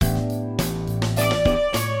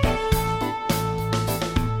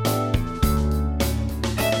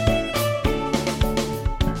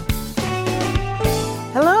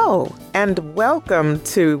and welcome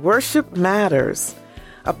to Worship Matters,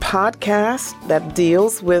 a podcast that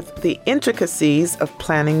deals with the intricacies of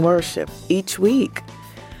planning worship each week.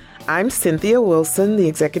 I'm Cynthia Wilson, the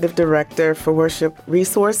Executive Director for Worship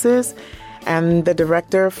Resources and the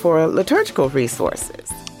Director for Liturgical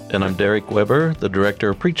Resources. And I'm Derek Weber, the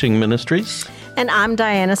Director of Preaching Ministries. And I'm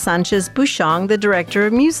Diana Sanchez-Bushong, the Director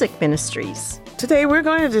of Music Ministries. Today we're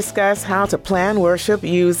going to discuss how to plan worship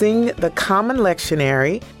using the Common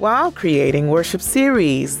Lectionary while creating worship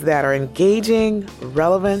series that are engaging,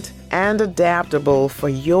 relevant, and adaptable for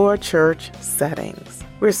your church settings.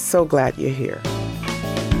 We're so glad you're here.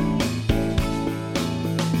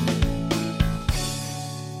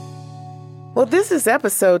 Well, this is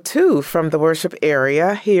episode 2 from the worship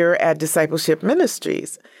area here at Discipleship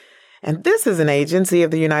Ministries. And this is an agency of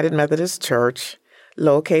the United Methodist Church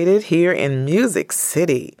located here in Music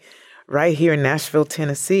City, right here in Nashville,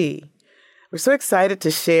 Tennessee. We're so excited to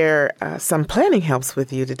share some planning helps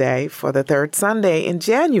with you today for the third Sunday in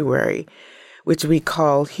January, which we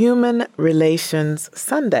call Human Relations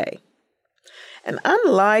Sunday. And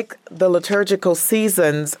unlike the liturgical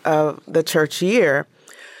seasons of the church year,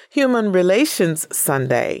 Human Relations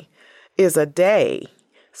Sunday is a day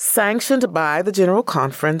sanctioned by the General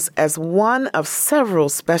Conference as one of several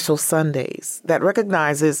special Sundays that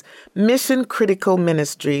recognizes mission-critical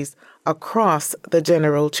ministries across the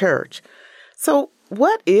general church. So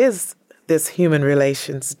what is this Human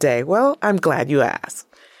Relations Day? Well, I'm glad you asked.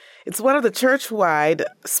 It's one of the church-wide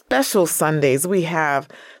special Sundays. We have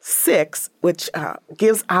 6, which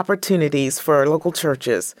gives opportunities for local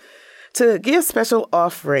churches to give special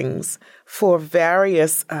offerings for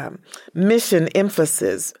various mission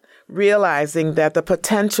emphasis, realizing that the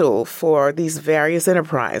potential for these various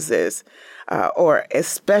enterprises are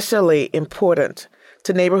especially important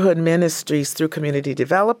to neighborhood ministries through community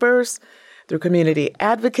developers, through community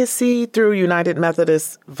advocacy, through United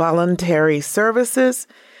Methodist voluntary services,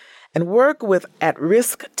 and work with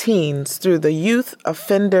at-risk teens through the Youth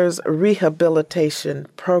Offenders Rehabilitation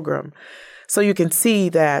Program. So you can see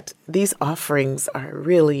that these offerings are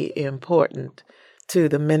really important to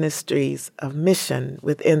the ministries of mission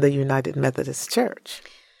within the United Methodist Church.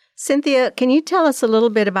 Cynthia, can you tell us a little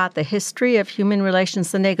bit about the history of Human Relations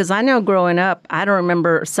Sunday? Because I know growing up, I don't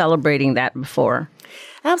remember celebrating that before.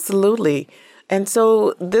 Absolutely. And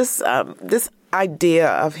so this idea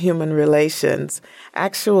of human relations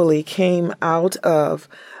actually came out of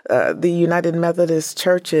the United Methodist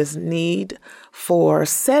Church's need for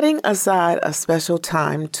setting aside a special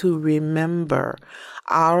time to remember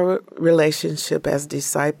our relationship as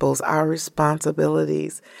disciples, our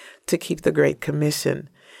responsibilities to keep the Great Commission.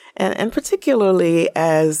 And particularly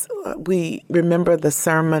as we remember the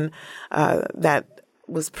sermon that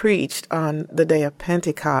was preached on the day of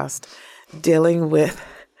Pentecost, dealing with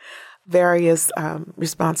various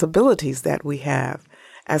responsibilities that we have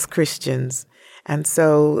as Christians. And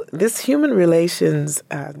so this Human Relations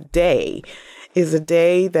Day is a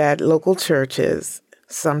day that local churches,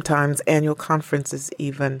 sometimes annual conferences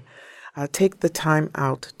even, take the time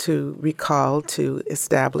out to recall, to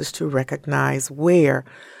establish, to recognize where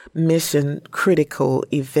mission-critical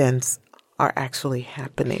events are actually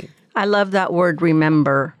happening. I love that word,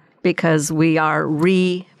 remember, because we are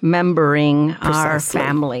remembering our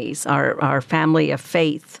families, our family of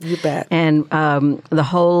faith. You bet. And the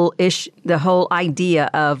whole idea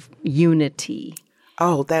of unity.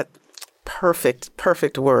 Oh, that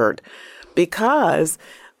perfect word. Because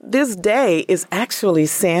this day is actually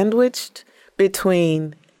sandwiched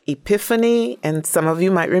between Epiphany, and some of you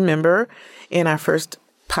might remember in our first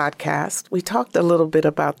podcast, we talked a little bit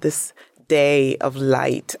about this day of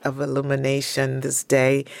light, of illumination, this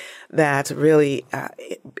day that really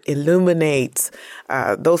illuminates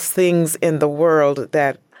those things in the world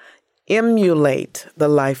that emulate the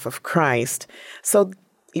life of Christ. So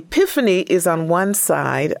Epiphany is on one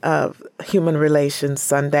side of Human Relations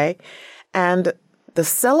Sunday, and the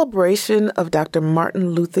celebration of Dr.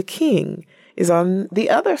 Martin Luther King is on the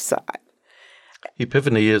other side.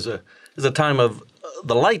 Epiphany is a time of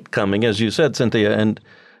the light coming, as you said, Cynthia, and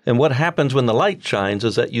what happens when the light shines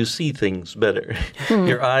is that you see things better.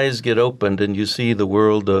 Your eyes get opened and you see the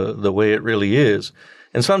world the way it really is.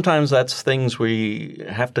 And sometimes that's things we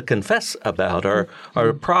have to confess about,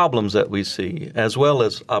 our problems that we see, as well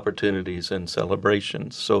as opportunities and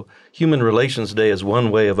celebrations. So Human Relations Day is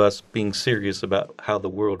one way of us being serious about how the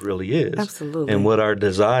world really is. Absolutely. And what our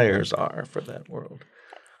desires are for that world.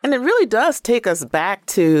 And it really does take us back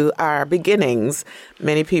to our beginnings.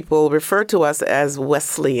 Many people refer to us as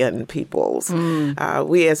Wesleyan peoples.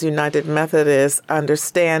 We as United Methodists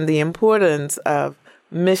understand the importance of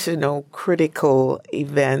missional critical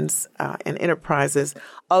events and enterprises,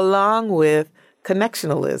 along with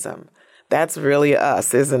connectionalism. That's really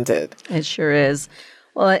us, isn't it? It sure is.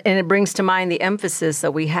 Well, and it brings to mind the emphasis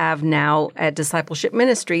that we have now at Discipleship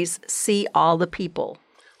Ministries, see all the people.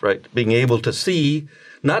 Right. Being able to see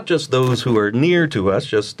not just those who are near to us,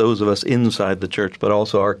 just those of us inside the church, but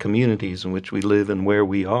also our communities in which we live and where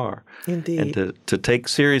we are. Indeed. And to take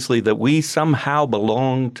seriously that we somehow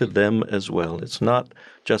belong to them as well. It's not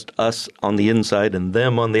just us on the inside and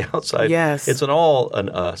them on the outside. Yes. It's an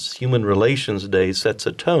us. Human Relations Day sets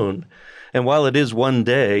a tone. And while it is one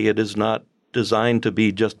day, it is not designed to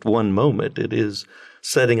be just one moment. It is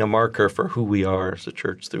setting a marker for who we are as a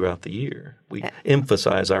church throughout the year. We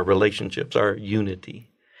emphasize our relationships, our unity.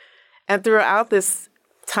 And throughout this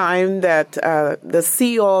time that the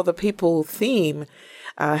See All the People theme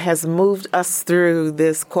has moved us through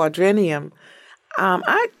this quadrennium,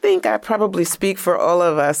 I think I probably speak for all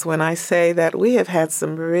of us when I say that we have had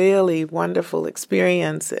some really wonderful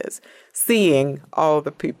experiences seeing all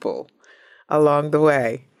the people along the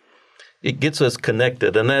way. It gets us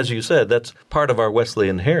connected. And as you said, that's part of our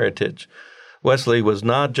Wesleyan heritage. Wesley was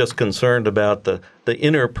not just concerned about the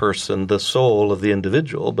inner person, the soul of the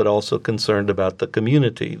individual, but also concerned about the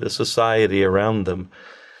community, the society around them.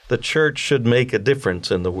 The church should make a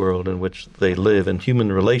difference in the world in which they live. And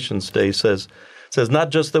Human Relations Day says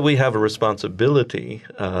not just that we have a responsibility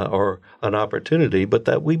or an opportunity, but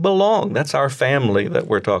that we belong. That's our family that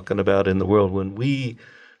we're talking about in the world. When we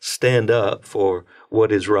stand up for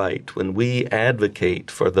what is right, when we advocate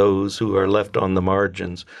for those who are left on the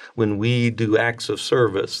margins, when we do acts of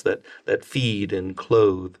service that feed and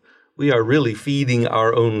clothe, we are really feeding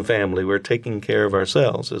our own family. We're taking care of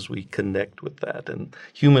ourselves as we connect with that. And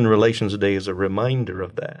Human Relations Day is a reminder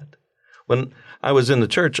of that. When I was in the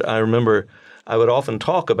church, I remember I would often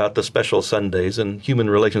talk about the special Sundays, and Human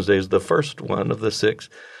Relations Day is the first one of the 6.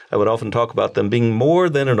 I would often talk about them being more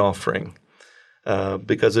than an offering.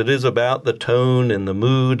 Because it is about the tone and the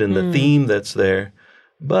mood and the theme that's there.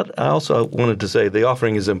 But I also wanted to say the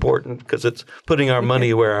offering is important because it's putting our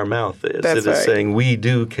money where our mouth is. That's it is right. saying we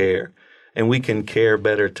do care, and we can care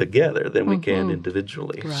better together than we can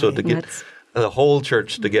individually. Right. So to get the whole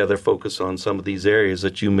church together, focus on some of these areas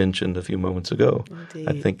that you mentioned a few moments ago, Indeed.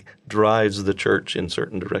 I think drives the church in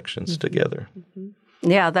certain directions together.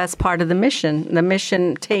 Yeah, that's part of the mission. The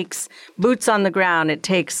mission takes boots on the ground. It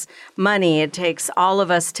takes money. It takes all of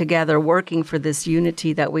us together working for this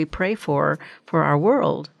unity that we pray for our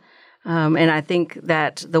world. And I think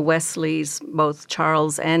that the Wesleys, both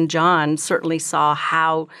Charles and John, certainly saw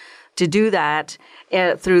how to do that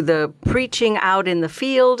through the preaching out in the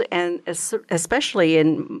field and especially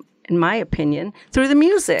in my opinion, through the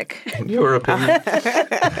music. Your opinion?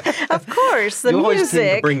 Of course, the you always music.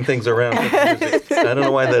 tend to bring things around with music. I don't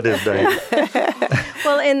know why that is, Diane.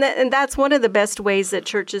 Well, and that's one of the best ways that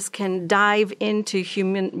churches can dive into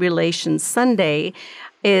Human Relations Sunday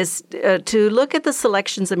is to look at the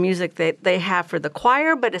selections of music that they have for the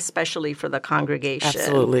choir, but especially for the congregation.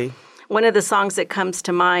 Absolutely. One of the songs that comes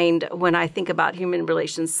to mind when I think about Human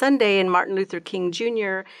Relations Sunday and Martin Luther King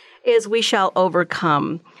Jr. is We Shall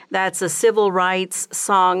Overcome. That's a civil rights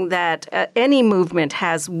song that any movement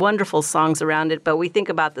has wonderful songs around it, but we think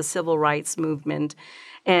about the civil rights movement,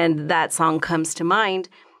 and that song comes to mind.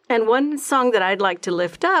 And one song that I'd like to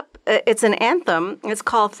lift up, it's an anthem. It's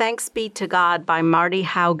called Thanks Be to God by Marty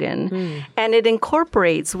Haugen, and it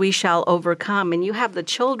incorporates We Shall Overcome, and you have the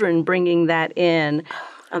children bringing that in.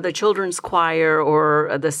 The children's choir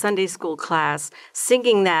or the Sunday school class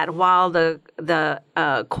singing that while the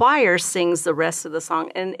choir sings the rest of the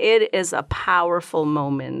song. And it is a powerful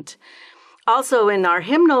moment. Also in our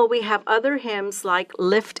hymnal, we have other hymns like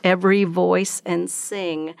Lift Every Voice and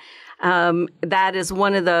Sing. That is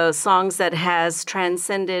one of the songs that has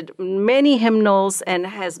transcended many hymnals and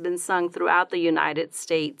has been sung throughout the United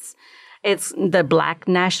States. It's the Black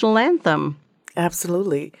National Anthem.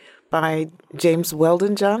 Absolutely. By James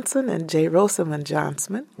Weldon Johnson and J. Rosamond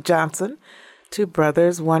Johnson, two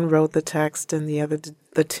brothers. One wrote the text and the other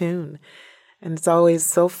the tune. And it's always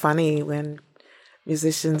so funny when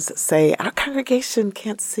musicians say, our congregation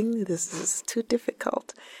can't sing this is too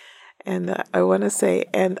difficult. And I want to say,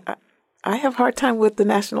 and I have a hard time with the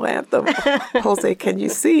national anthem. Jose, can you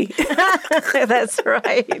see? That's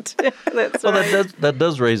right. That's well, right. that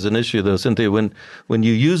does raise an issue, though, Cynthia. When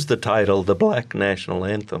you use the title, the Black National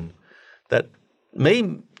Anthem, that may,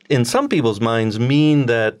 in some people's minds, mean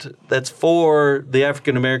that that's for the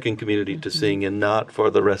African American community to sing and not for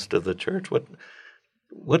the rest of the church.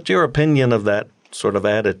 What's your opinion of that sort of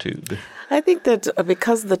attitude? I think that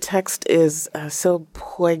because the text is so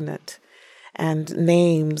poignant and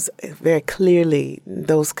names very clearly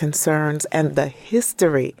those concerns and the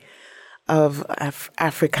history of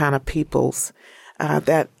Africana peoples,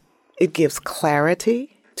 that it gives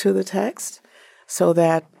clarity to the text so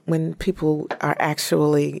that when people are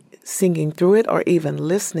actually singing through it or even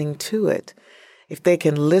listening to it, if they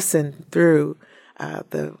can listen through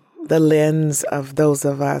the lens of those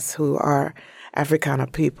of us who are Africana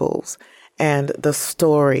peoples and the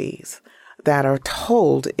stories that are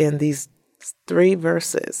told in these 3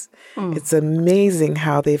 verses. It's amazing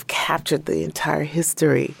how they've captured the entire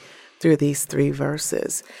history through these 3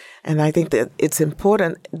 verses. And I think that it's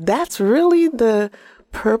important. That's really the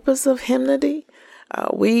purpose of hymnody.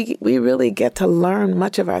 We really get to learn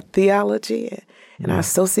much of our theology and our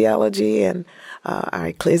sociology and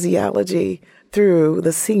our ecclesiology through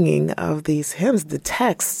the singing of these hymns, the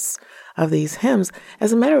texts of these hymns.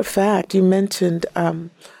 As a matter of fact, you mentioned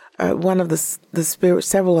one of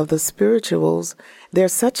several of the spirituals.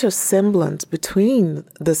 There's such a semblance between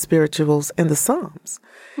the spirituals and the Psalms.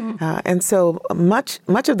 And so much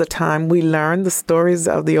of the time we learn the stories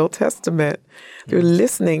of the Old Testament through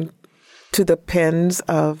listening to the pens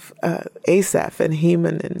of Asaph and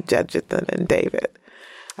Heman and Jeduthun and David.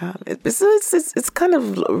 It's kind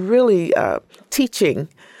of really teaching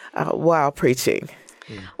while preaching.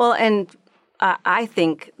 Well, and I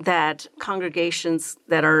think that congregations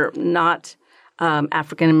that are not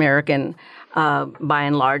African American, by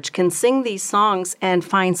and large, can sing these songs and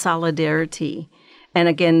find solidarity. And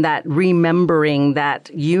again, that remembering that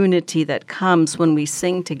unity that comes when we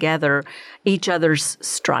sing together each other's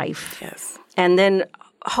strife. Yes. And then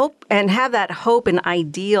hope and have that hope and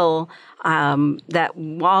ideal that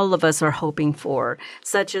all of us are hoping for,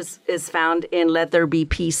 such as is found in Let There Be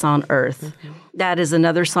Peace on Earth. Mm-hmm. That is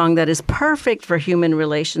another song that is perfect for Human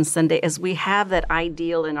Relations Sunday, as we have that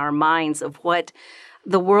ideal in our minds of what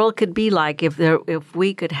the world could be like if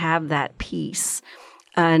we could have that peace.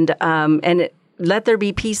 And let there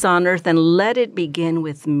be peace on earth, and let it begin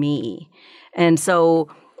with me. And so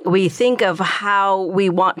we think of how we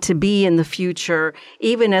want to be in the future,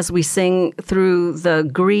 even as we sing through the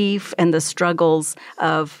grief and the struggles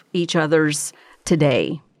of each other's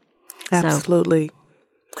today. Absolutely.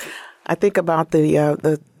 So. I think about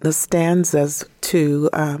the stanzas to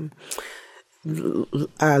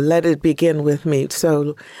let it begin with me.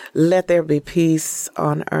 So let there be peace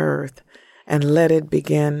on earth, and let it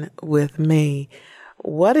begin with me.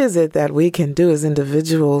 What is it that we can do as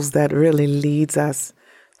individuals that really leads us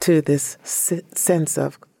to this sense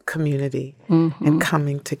of community and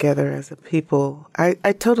coming together as a people? I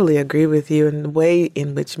totally agree with you in the way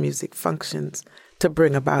in which music functions to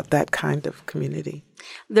bring about that kind of community.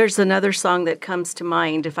 There's another song that comes to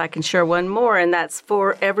mind, if I can share one more, and that's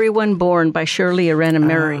For Everyone Born by Shirley Arena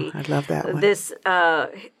Murray. I love that one. This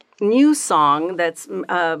new song that's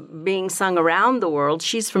being sung around the world,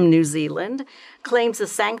 she's from New Zealand, claims the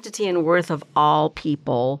sanctity and worth of all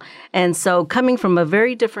people. And so coming from a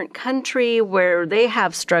very different country where they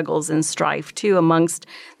have struggles and strife too amongst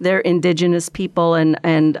their indigenous people,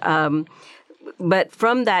 but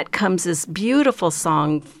from that comes this beautiful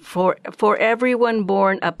song, for everyone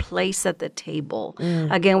born, a place at the table.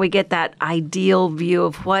 Again, we get that ideal view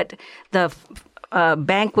of what the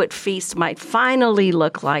banquet feast might finally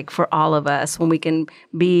look like for all of us when we can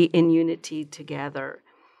be in unity together.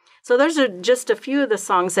 So those are just a few of the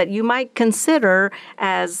songs that you might consider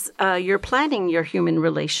as you're planning your Human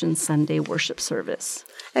Relations Sunday worship service.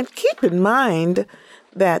 And keep in mind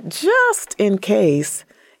that just in case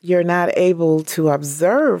you're not able to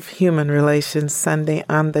observe Human Relations Sunday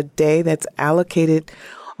on the day that's allocated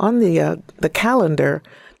on the calendar,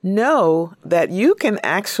 know that you can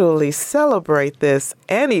actually celebrate this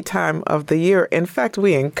any time of the year. In fact,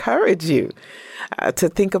 we encourage you to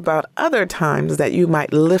think about other times that you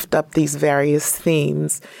might lift up these various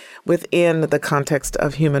themes within the context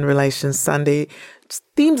of Human Relations Sunday.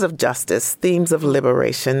 Themes of justice, themes of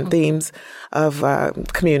liberation, themes of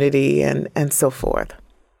community, and so forth.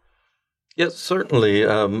 Yes, certainly.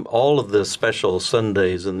 All of the special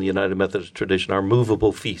Sundays in the United Methodist tradition are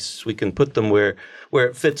movable feasts. We can put them where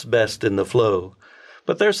it fits best in the flow.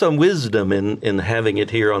 But there's some wisdom in having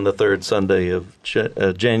it here on the third Sunday of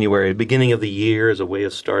January, beginning of the year as a way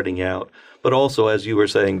of starting out. But also, as you were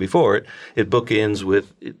saying before, it bookends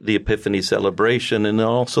with the Epiphany celebration and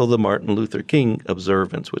also the Martin Luther King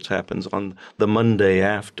observance, which happens on the Monday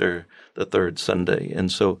after the third Sunday.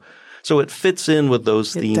 And so it fits in with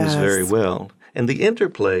those themes very well. And the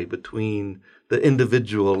interplay between the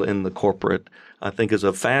individual and the corporate, I think, is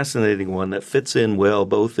a fascinating one that fits in well,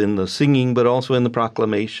 both in the singing but also in the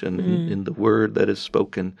proclamation, in the word that is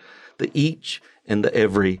spoken. The each and the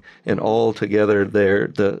every, and all together there.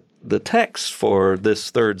 The texts for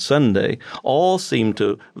this third Sunday all seem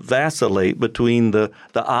to vacillate between the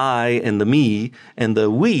I and the me and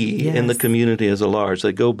the we in the community as a large.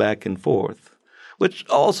 They go back and forth, which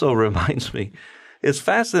also reminds me, it's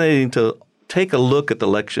fascinating to take a look at the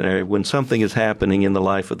lectionary when something is happening in the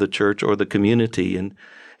life of the church or the community.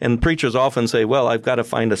 And preachers often say, well, I've got to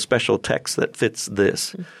find a special text that fits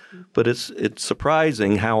this. Mm-hmm. But it's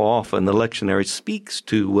surprising how often the lectionary speaks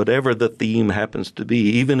to whatever the theme happens to be,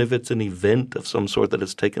 even if it's an event of some sort that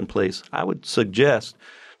has taken place. I would suggest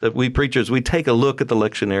that we preachers, we take a look at the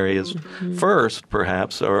lectionary as first,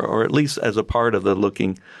 perhaps, or at least as a part of the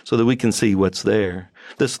looking so that we can see what's there.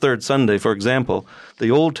 This third Sunday, for example,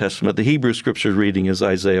 the Old Testament, the Hebrew Scriptures reading is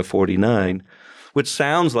Isaiah 49. Which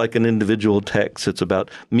sounds like an individual text. It's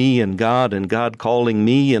about me and God calling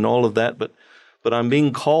me and all of that. But I'm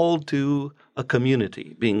being called to a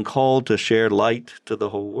community, being called to share light to the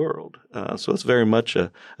whole world. So it's very much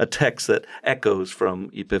a text that echoes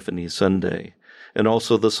from Epiphany Sunday. And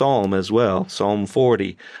also the Psalm as well, Psalm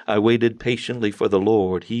 40. I waited patiently for the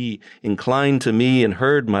Lord. He inclined to me and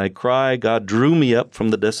heard my cry. God drew me up from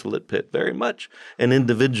the desolate pit. Very much an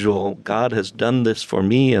individual. God has done this for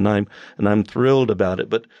me, and I'm thrilled about it.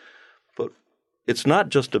 But it's not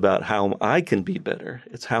just about how I can be better.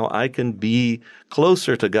 It's how I can be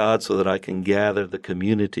closer to God so that I can gather the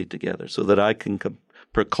community together, so that I can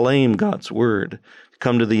proclaim God's word.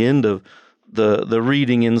 Come to the end of the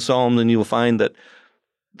reading in Psalms, and you'll find that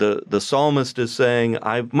the psalmist is saying,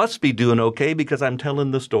 I must be doing okay because I'm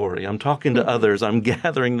telling the story. I'm talking to others. I'm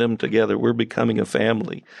gathering them together. We're becoming a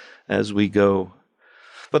family as we go.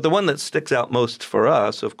 But the one that sticks out most for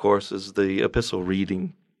us, of course, is the epistle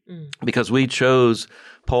reading, because we chose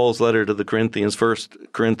Paul's letter to the Corinthians, 1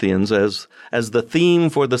 Corinthians, as the theme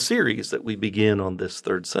for the series that we begin on this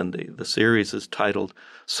third Sunday. The series is titled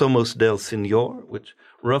Somos del Señor, which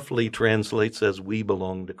roughly translates as we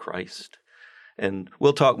belong to Christ. And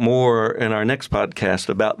we'll talk more in our next podcast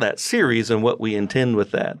about that series and what we intend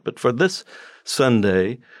with that. But for this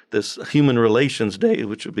Sunday, this Human Relations Day,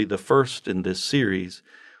 which will be the first in this series,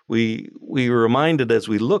 we are reminded as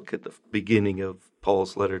we look at the beginning of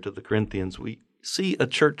Paul's letter to the Corinthians, we see a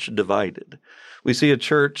church divided. We see a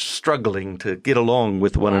church struggling to get along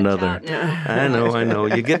with one another. I know.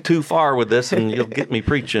 You get too far with this and you'll get me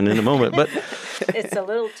preaching in a moment. But it's a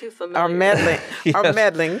little too familiar. Or meddling. Yes. Or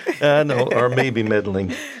meddling. I know, or maybe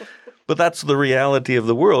meddling. But that's the reality of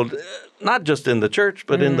the world, not just in the church,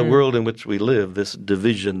 but in the world in which we live, this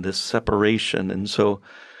division, this separation. And so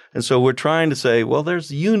we're trying to say, well, there's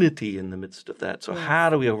unity in the midst of that. So how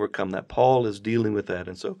do we overcome that? Paul is dealing with that.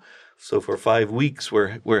 And so for 5 weeks,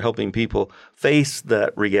 we're helping people face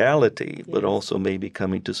that reality, but also maybe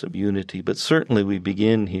coming to some unity. But certainly we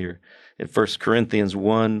begin here in 1 Corinthians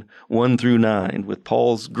 1:1-9 with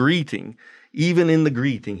Paul's greeting. Even in the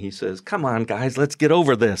greeting, he says, come on, guys, let's get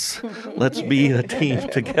over this. Let's be a team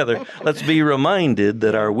together. Let's be reminded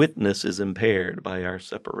that our witness is impaired by our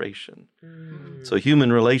separation. So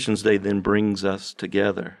Human Relations Day then brings us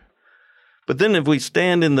together. But then if we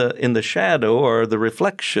stand in the shadow or the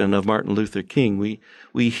reflection of Martin Luther King,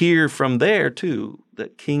 we hear from there, too,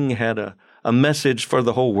 that King had a message for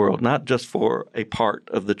the whole world, not just for a part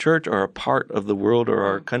of the church or a part of the world or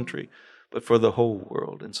our country, but for the whole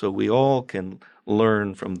world. And so we all can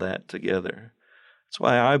learn from that together. That's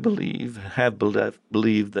why I have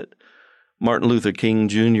believed that Martin Luther King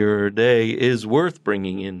Jr. Day is worth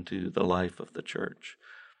bringing into the life of the church.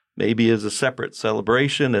 Maybe as a separate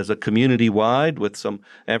celebration, as a community-wide with some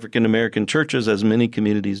African-American churches, as many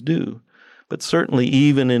communities do. But certainly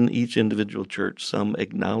even in each individual church, some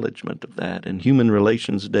acknowledgement of that. And Human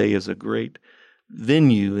Relations Day is a great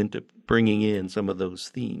venue into bringing in some of those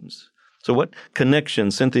themes. So what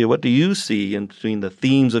connection, Cynthia, what do you see in between the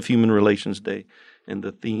themes of Human Relations Day and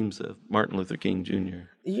the themes of Martin Luther King Jr.?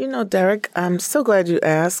 You know, Derek, I'm so glad you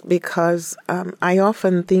asked because I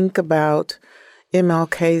often think about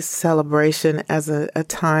MLK's celebration as a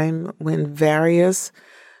time when various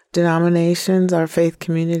denominations or faith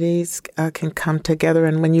communities can come together.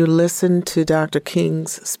 And when you listen to Dr.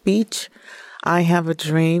 King's speech, I Have a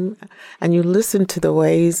Dream, and you listen to the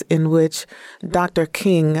ways in which Dr.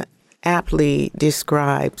 King aptly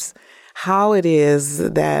describes how it is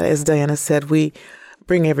that, as Diana said, we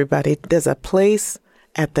bring everybody. There's a place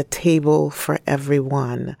at the table for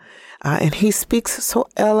everyone. And he speaks so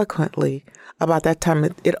eloquently about that time.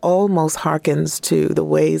 It almost harkens to the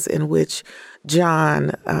ways in which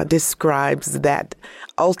John describes that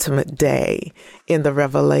ultimate day in the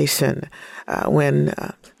Revelation when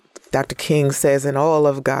Dr. King says, in all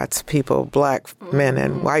of God's people, black men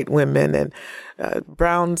and white women and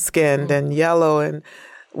brown-skinned and yellow, and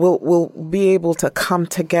we'll be able to come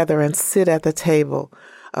together and sit at the table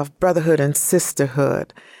of brotherhood and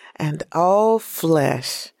sisterhood, and all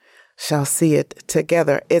flesh shall see it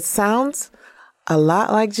together. It sounds a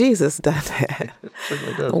lot like Jesus, doesn't it? It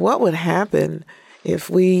certainly does. What would happen if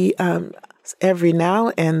we every now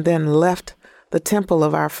and then left the temple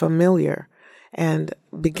of our familiar and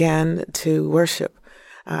began to worship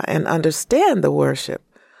and understand the worship,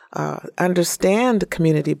 understand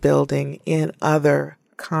community building in other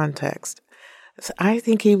contexts? So I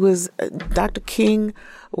think Dr. King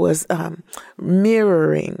was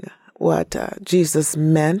mirroring what Jesus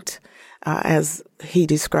meant as he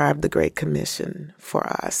described the Great Commission for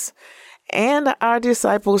us. And our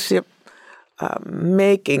disciple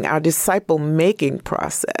making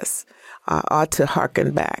process ought to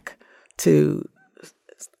hearken back to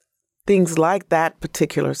things like that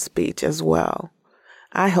particular speech as well.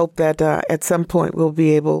 I hope that at some point we'll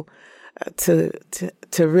be able to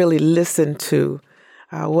really listen to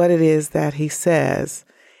what it is that he says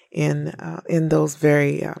in those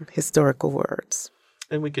very historical words.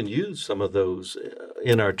 And we can use some of those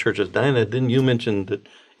in our churches. Diana, didn't you mention that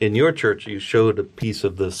in your church you showed a piece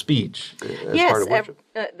of the speech as part of worship?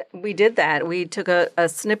 We did that. We took a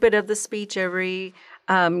snippet of the speech every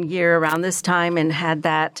year around this time and had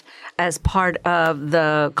that as part of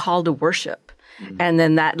the call to worship. And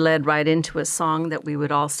then that led right into a song that we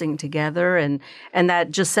would all sing together, and that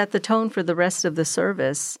just set the tone for the rest of the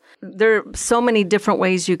service. There are so many different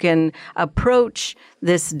ways you can approach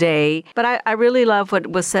this day, but I really love what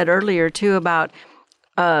was said earlier, too, about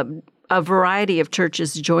a variety of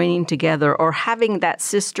churches joining together or having that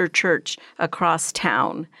sister church across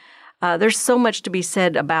town. There's so much to be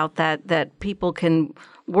said about that people can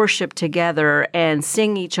worship together and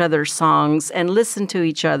sing each other's songs and listen to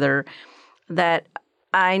each other. That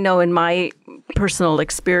I know in my personal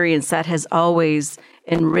experience that has always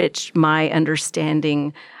enriched my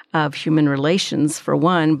understanding of human relations, for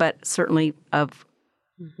one, but certainly of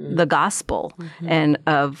the gospel and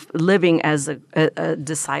of living as a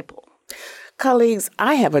disciple. Colleagues,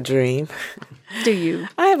 I have a dream. Do you?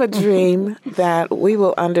 I have a dream that we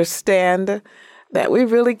will understand that we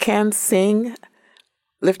really can sing,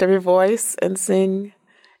 lift every voice and sing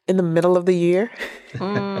in the middle of the year.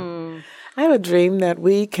 I have a dream that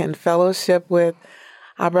we can fellowship with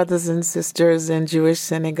our brothers and sisters in Jewish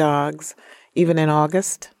synagogues, even in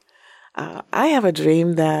August. I have a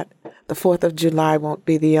dream that the 4th of July won't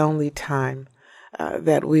be the only time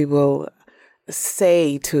that we will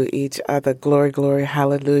say to each other, glory, glory,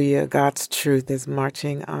 hallelujah, God's truth is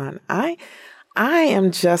marching on. I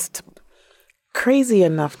am just crazy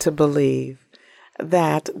enough to believe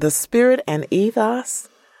that the spirit and ethos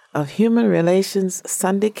of Human Relations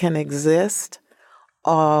Sunday can exist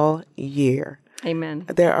all year. Amen.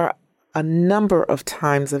 There are a number of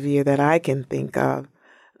times of year that I can think of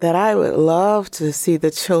that I would love to see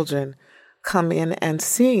the children come in and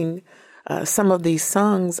sing some of these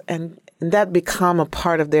songs and that become a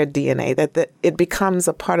part of their DNA, that it becomes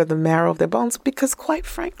a part of the marrow of their bones. Because quite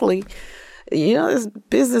frankly, this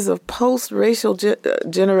business of post-racial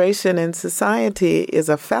generation in society is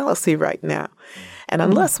a fallacy right now. And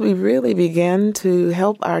unless we really begin to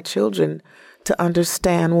help our children to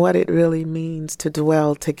understand what it really means to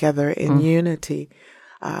dwell together in unity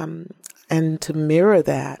and to mirror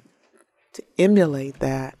that, to emulate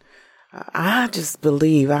that, I just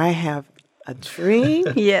believe I have a dream.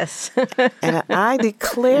 Yes. And I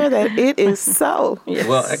declare that it is so. Yes.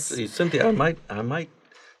 Well, actually, Cynthia, I might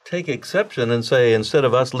take exception and say instead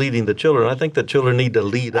of us leading the children, I think the children need to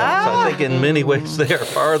lead us. I think in many ways they are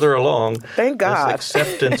farther along. Thank God. This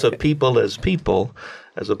acceptance of people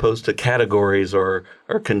as opposed to categories or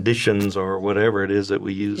conditions or whatever it is that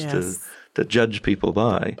we use to judge people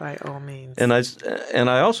by. By all means. And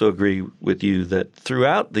I also agree with you that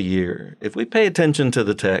throughout the year, if we pay attention to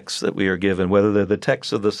the texts that we are given, whether they're the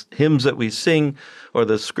texts of the hymns that we sing or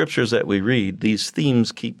the scriptures that we read, these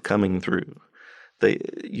themes keep coming through.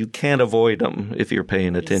 You can't avoid them if you're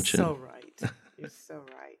paying attention. You're so right. You're so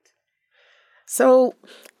right. So,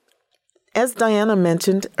 as Diana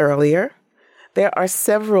mentioned earlier, there are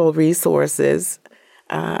several resources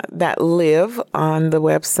that live on the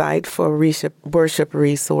website for worship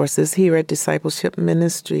resources here at Discipleship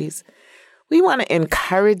Ministries. We want to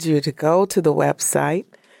encourage you to go to the website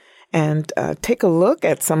and take a look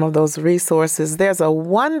at some of those resources. There's a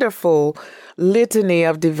wonderful litany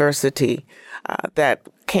of diversity that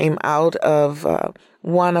came out of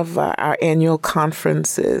one of our annual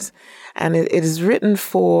conferences, and it is written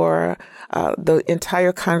for the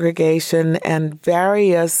entire congregation and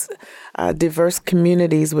various diverse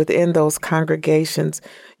communities within those congregations.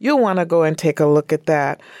 You'll want to go and take a look at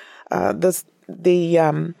that.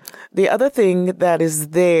 The other thing that is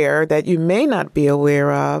there that you may not be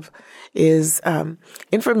aware of is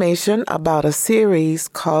information about a series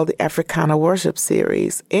called the Africana Worship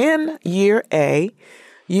Series. In Year A,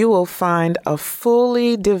 you will find a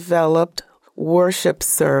fully developed worship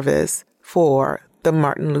service for the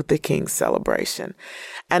Martin Luther King celebration.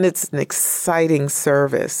 And it's an exciting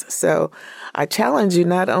service. So I challenge you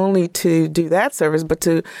not only to do that service, but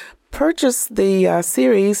to purchase the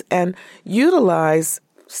series and utilize.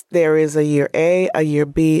 There is a Year A, a Year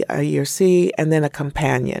B, a Year C, and then a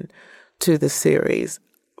companion to the series.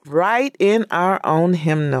 Right in our own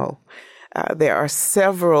hymnal, there are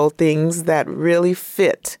several things that really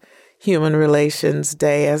fit Human Relations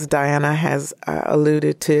Day, as Diana has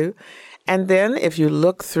alluded to. And then if you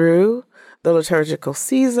look through the liturgical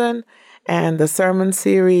season and the sermon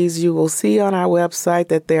series, you will see on our website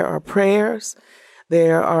that there are prayers.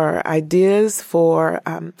 There are ideas for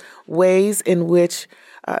ways in which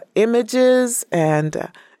images and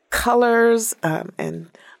colors and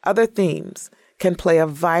other themes can play a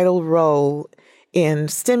vital role in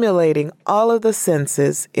stimulating all of the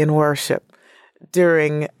senses in worship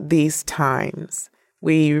during these times.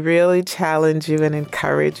 We really challenge you and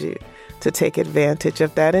encourage you to take advantage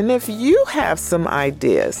of that. And if you have some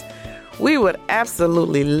ideas, we would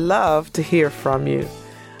absolutely love to hear from you.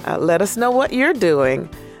 Let us know what you're doing.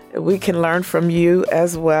 We can learn from you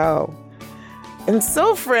as well. And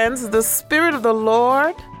so, friends, the Spirit of the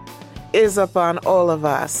Lord is upon all of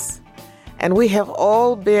us, and we have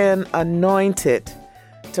all been anointed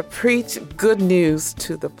to preach good news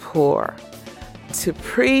to the poor, to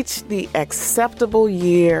preach the acceptable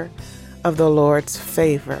year of the Lord's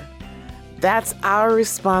favor. That's our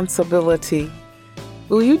responsibility.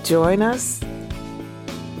 Will you join us?